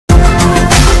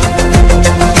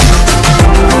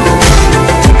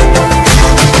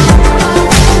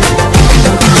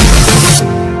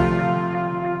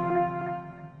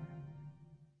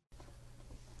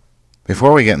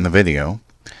Before we get in the video,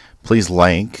 please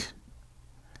like,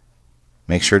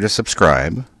 make sure to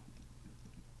subscribe,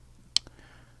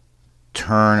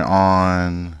 turn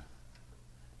on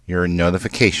your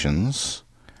notifications,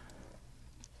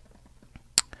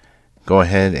 go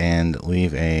ahead and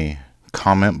leave a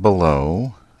comment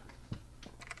below,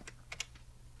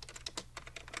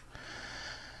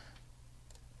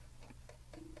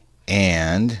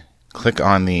 and click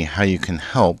on the How You Can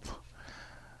Help,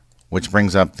 which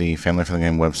brings up the Family Friendly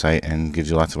Game website and gives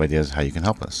you lots of ideas how you can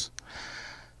help us.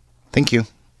 Thank you.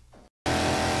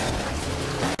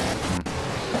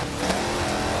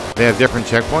 They have different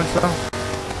checkpoints though?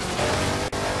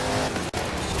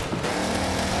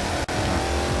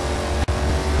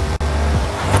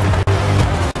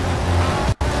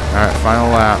 Alright, final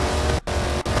lap.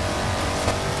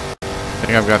 I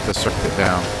think I've got this circuit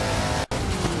down.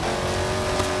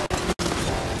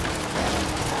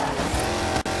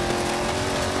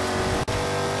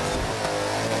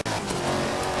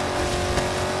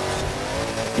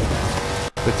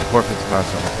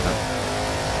 Something like that.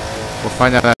 We'll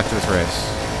find out after this race.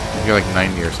 You're like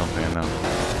 90 or something, I know.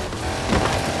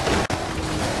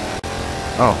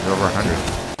 Oh, you're over 100.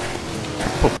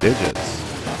 Triple digits.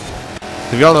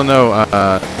 If y'all don't know,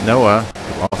 Noah,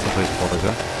 who also plays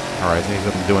Forza Horizon, he's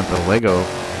been doing the Lego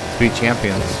Speed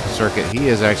Champions circuit. He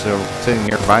is actually sitting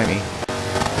nearby me,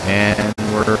 and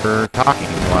we're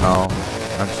talking while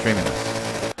I'm streaming this.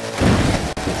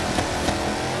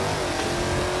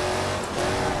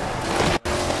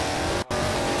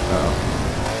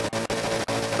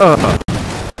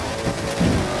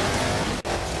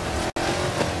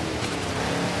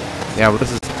 Yeah, but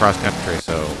this is cross country,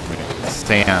 so I mean, it's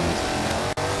sand.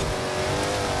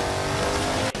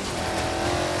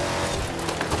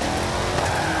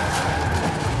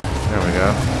 There we go.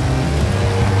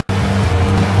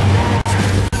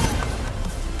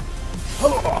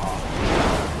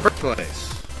 First place.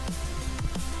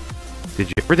 Did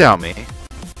you ever doubt me?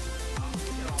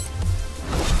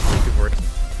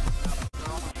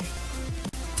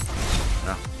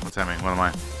 What's that mean? What am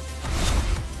I?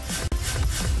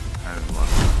 I didn't look.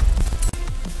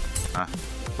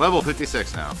 Level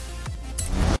 56 now.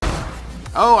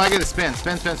 Oh, I get a spin.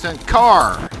 Spin, spin, spin.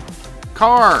 Car!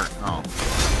 Car! Oh.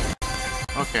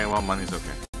 Okay, well, money's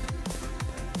okay.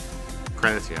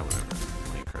 Credits, yeah, whatever.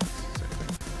 Money credits.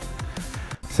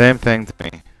 Same thing to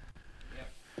me.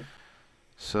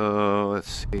 So,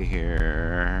 let's see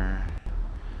here.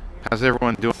 How's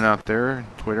everyone doing out there?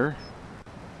 Twitter?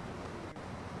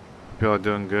 People are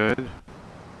doing good.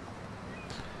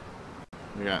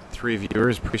 We got 3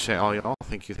 viewers. Appreciate all y'all.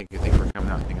 Thank you for coming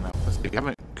out and hanging out with us. If you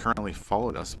haven't currently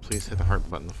followed us, please hit the heart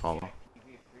button to follow.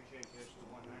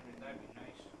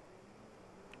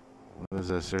 What is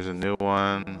this? There's a new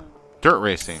one. Dirt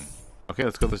racing. Okay,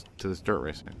 let's go to this dirt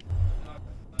racing.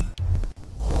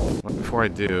 But before I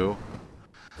do,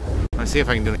 let's see if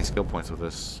I can do any skill points with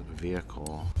this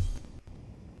vehicle.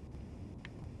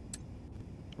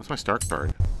 What's my start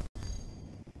card?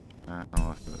 I don't know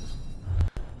what it is.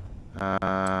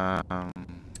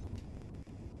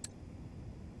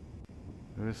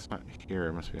 It's not here.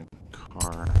 It must be in the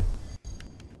car.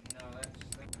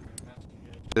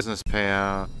 Business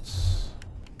payouts.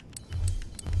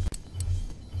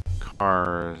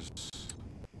 Cars.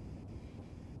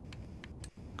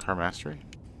 Car mastery.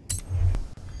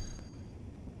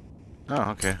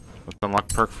 Oh, okay. Let's unlock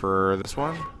perk for this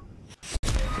one.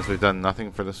 Since we've done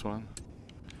nothing for this one.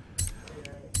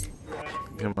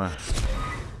 Give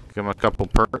him a couple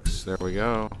perks. There we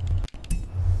go.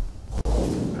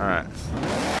 Alright.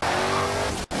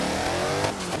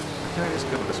 Can I just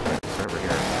go this way? It's over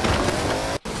here.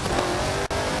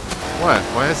 What?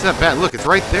 Why is that bad? Look, it's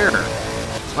right there.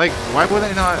 Like, why would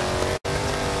I not?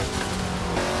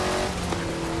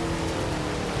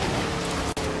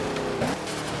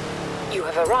 You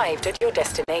have arrived at your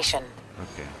destination.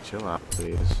 Okay, chill out,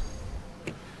 please.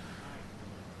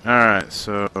 Alright,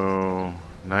 so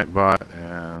Nightbot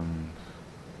and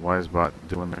Wisebot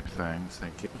doing their things.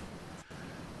 Thank you.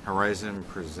 Horizon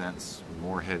presents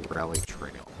Moorhead Rally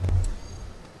Trail.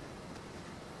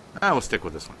 We'll stick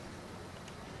with this one.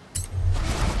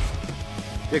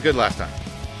 Did good last time.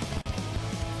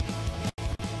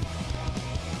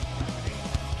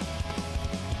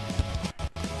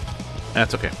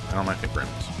 That's okay. I don't mind pick rims.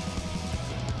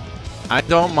 I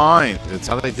don't mind. It's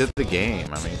how they did the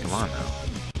game. I mean, come on now.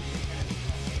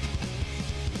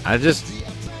 I just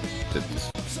did this.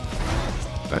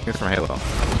 I think it's from Halo.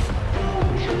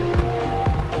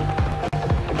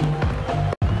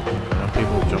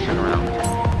 People jumping around.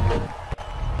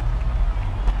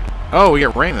 Oh, we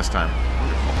get rain this time.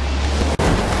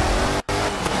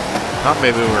 Thought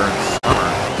maybe we were in summer.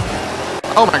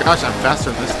 Oh my gosh, I'm faster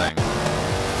than this thing.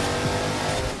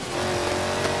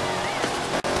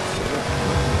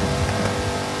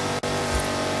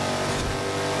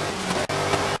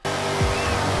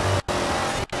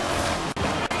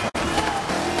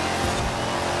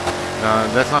 No,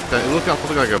 that's not that. It looked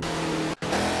almost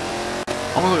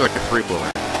like a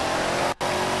three-wheeler.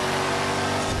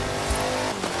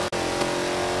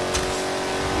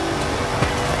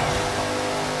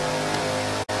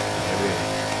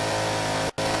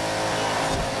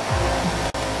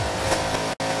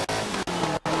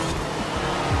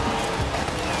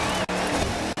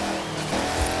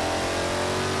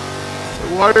 The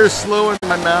water's slowing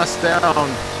my mass down.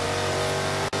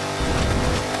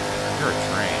 You're a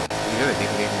train. You got a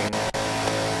ding ding ding.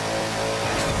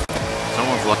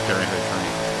 Someone's left there in the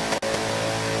train.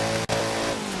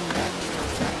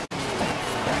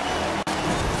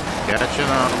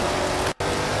 Catching up.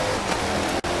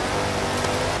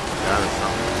 That is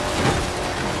something.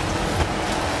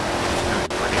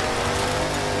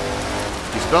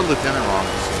 You spelled lieutenant wrong,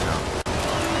 just so you know.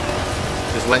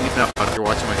 Just letting you know if you're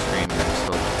watching my stream, you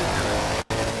spelled lieutenant.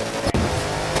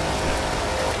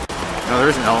 No, there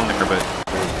is an L in there, but...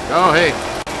 Oh, hey!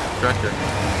 Tractor.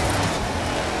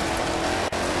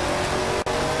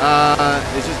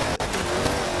 It's just...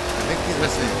 I think he's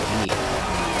missing an E.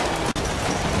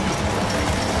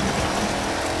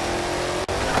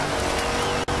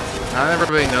 Not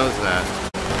everybody knows that.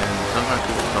 And sometimes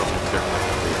people tell me different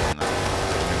reason that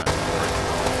you're not.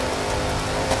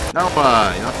 No,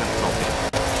 you don't have to insult me.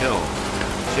 Chill.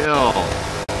 Chill.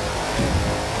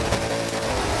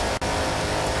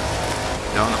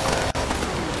 No.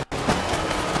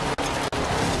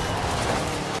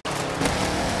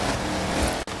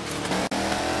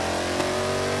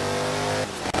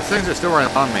 These things are still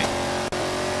right on me.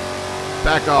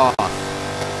 Back off.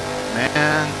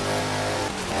 Man.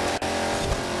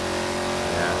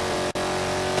 Yeah.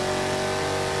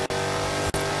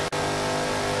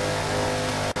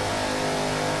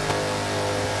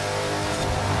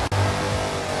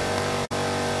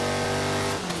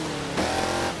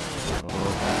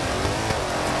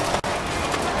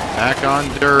 Back on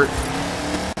dirt.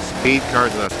 Speed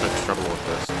cars, that's such trouble with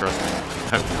this. Trust me.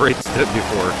 I've raced it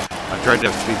before. I've tried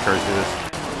to have speed cars do this.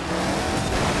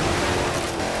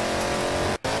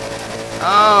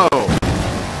 Oh!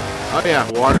 Oh yeah,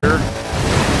 water.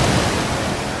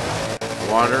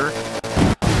 Water.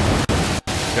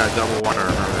 Got double water,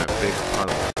 remember that big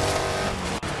puddle.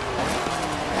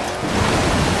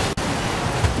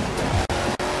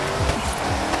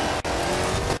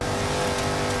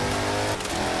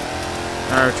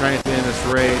 Alright, we're trying to end this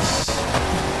race.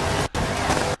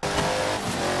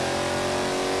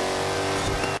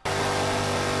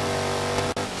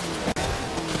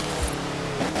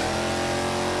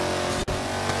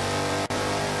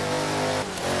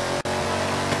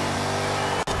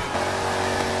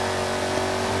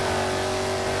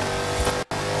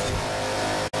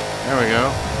 There we go.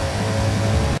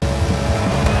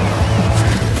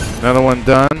 Another one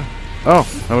done. Oh,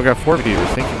 now we got 4 viewers.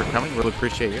 Thank you for coming. Really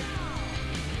appreciate you.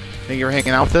 Thank you for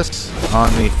hanging out with us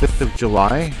on the 5th of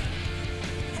July.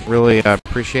 Really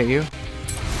appreciate you.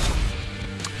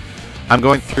 I'm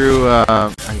going through,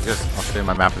 I'll show you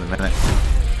my map in a minute.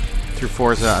 Through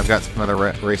Forza, I've got some other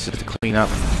races to clean up.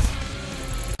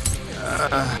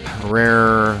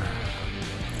 Rare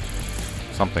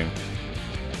something.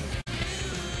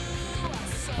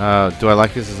 Do I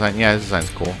like this design? Yeah, this design's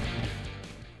cool.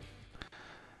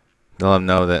 Let them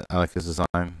know that I like this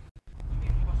design.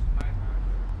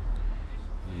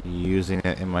 Using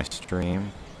it in my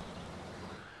stream.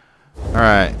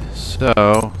 Alright,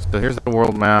 so here's the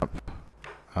world map.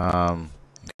 Kind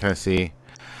of see.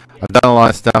 I've done a lot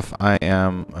of stuff. I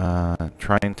am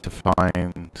trying to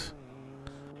find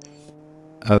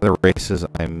other races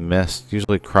I missed.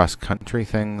 Usually cross-country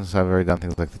things. I've already done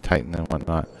things like the Titan and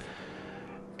whatnot.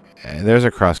 And there's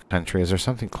a cross-country. Is there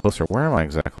something closer? Where am I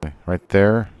exactly? Right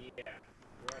there?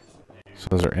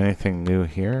 So is there anything new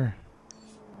here?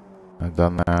 I've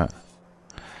done that.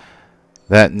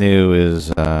 That new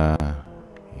is,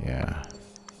 yeah.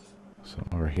 So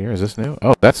over here, is this new?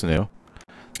 Oh, that's new.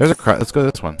 There's a let's go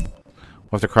to this one.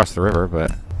 We'll have to cross the river,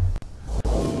 but...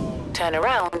 Turn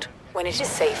around when it is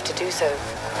safe to do so.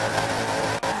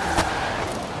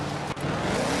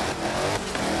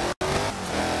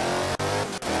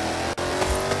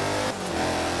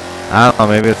 I don't know,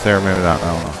 maybe it's there, maybe not. I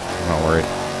don't know. I'm not worried.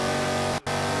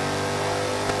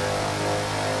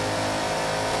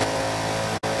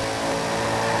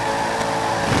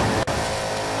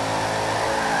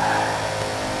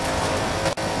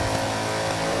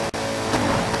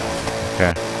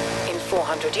 Okay. In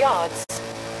 400 yards,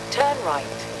 turn right.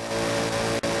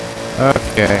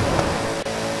 Okay.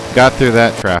 Got through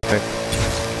that traffic.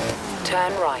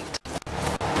 Turn right.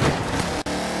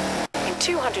 In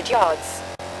 200 yards,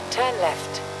 turn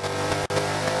left.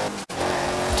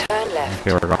 Turn left.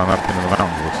 Okay, we're going up into the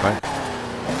mountains, looks like.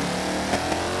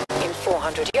 In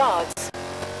 400 yards,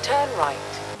 turn right.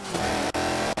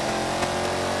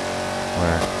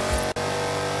 Where?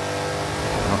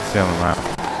 I don't see on the map.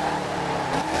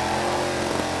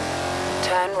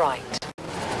 Turn right.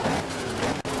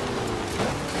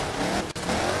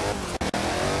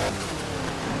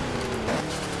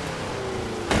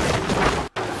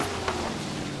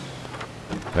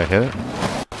 Did I hit it?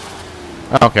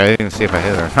 Oh, okay, I didn't see if I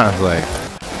hit it or not. I was like,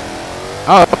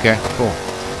 oh, okay, cool.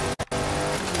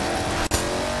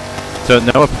 So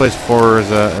Noah plays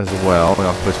Forza as well. We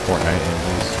also plays Fortnite,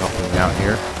 and he's helping me out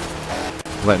here.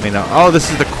 Let me know. Oh, this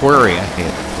is the quarry. I hate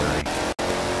the quarry.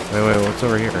 Wait, what's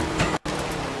over here?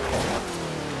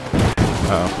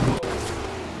 Uh-oh.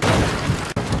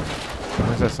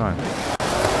 Where's that sign?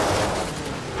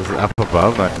 Is it up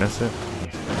above? I missed it.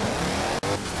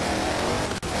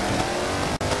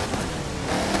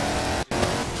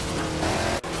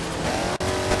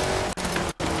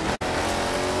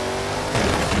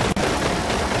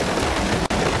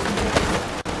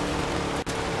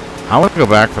 I want to go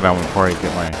back for that one before I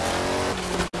get my...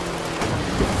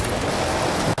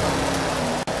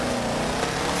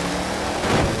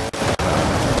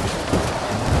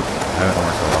 I don't know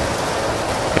where so well.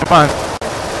 Come on.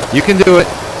 You can do it.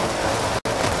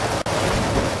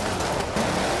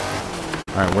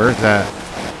 Alright, where's that?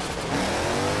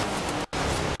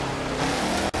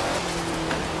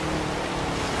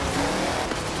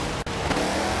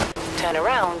 Turn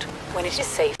around when it is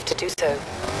safe to do so.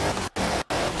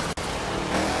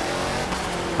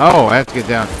 Oh, I have to get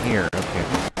down here. Okay.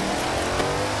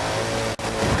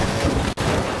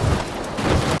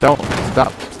 Don't.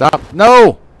 Stop. Stop.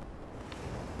 No!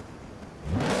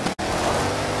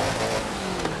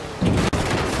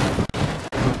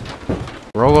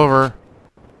 Roll over.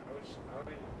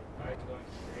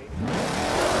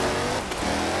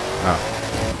 Oh.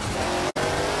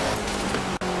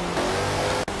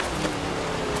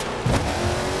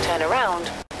 Turn around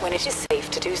when it is safe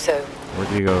to do so. Where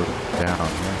do you go down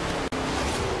here?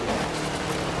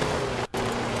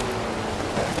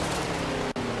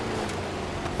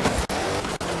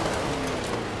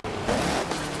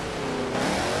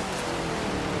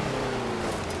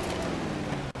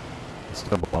 It's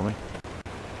still below me.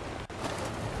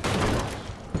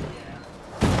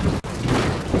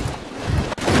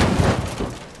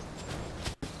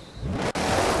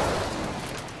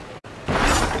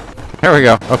 There we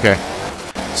go. Okay.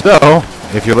 So,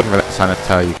 if you're looking for that sign, that's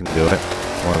how you can do it.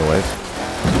 One of the ways.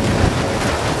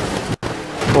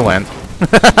 We'll land.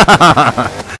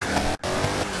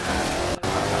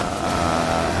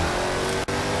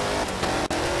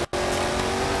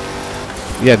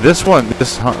 Yeah, this one,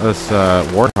 this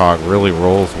Warthog really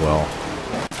rolls well.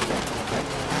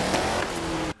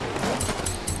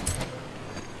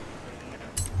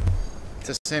 It's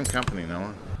the same company,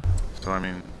 Noah. So I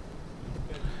mean,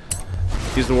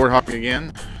 use the Warthog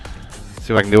again.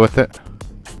 See what I can do with it.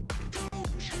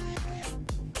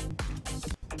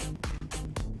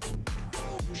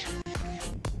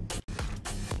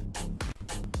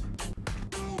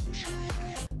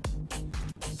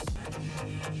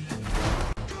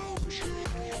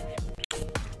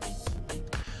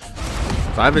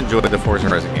 So I've enjoyed the Forza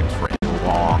Horizon games for a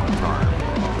long time.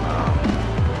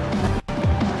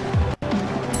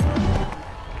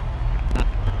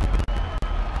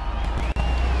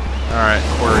 Alright,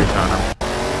 quarry time.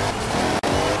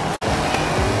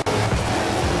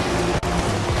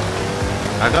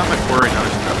 I've done the quarry now.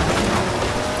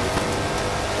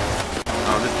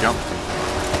 Oh, this jump.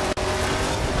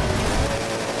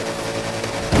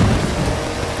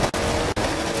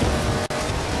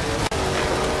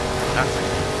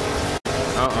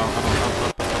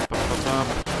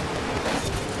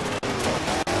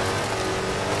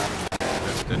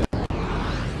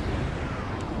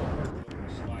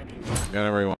 Gotta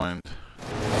rewind.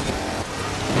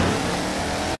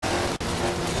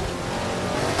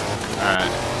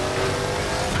 Alright.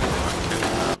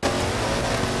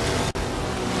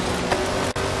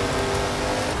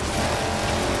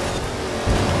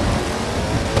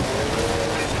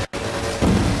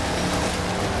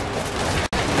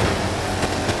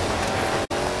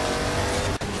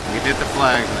 We did the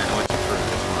flags and then let you through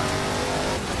this one.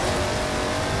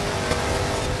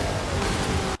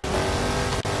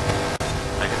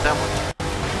 I hit that one.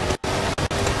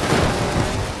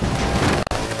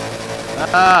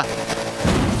 Ah!